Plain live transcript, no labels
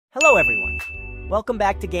Hello everyone, welcome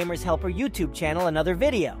back to Gamers Helper YouTube channel, another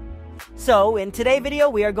video. So, in today's video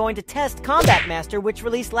we are going to test Combat Master, which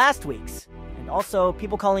released last week's, and also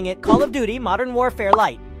people calling it Call of Duty Modern Warfare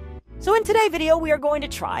Lite. So in today's video we are going to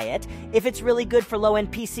try it, if it's really good for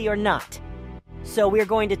low-end PC or not. So we are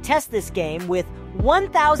going to test this game with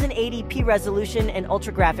 1080p resolution and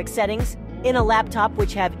ultra graphics settings in a laptop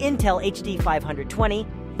which have Intel HD 520,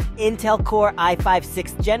 Intel Core i5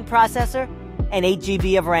 6th Gen processor, and 8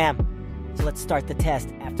 GB of RAM. So let's start the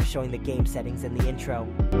test after showing the game settings in the intro.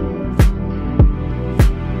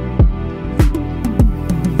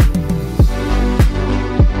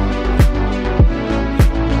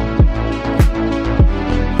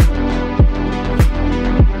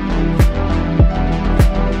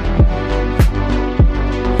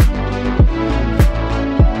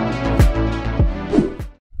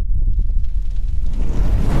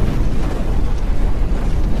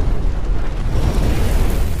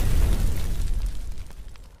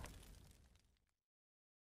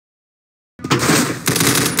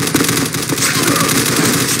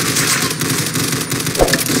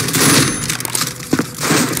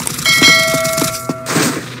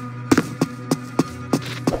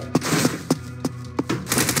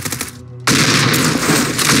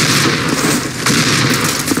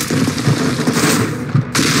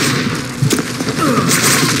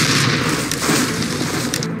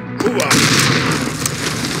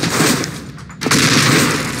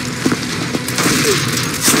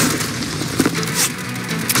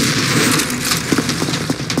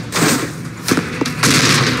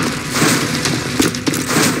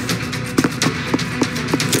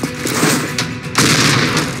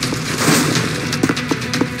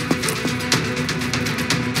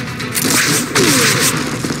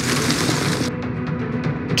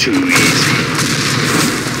 Too easy.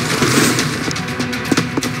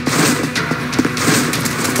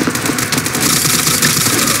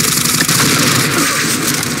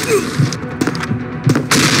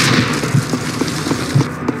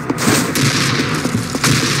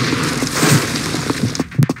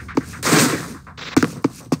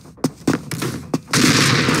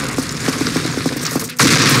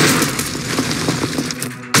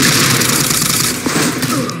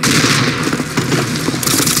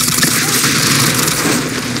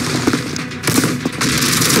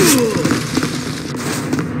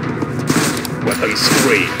 Weapons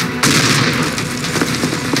free.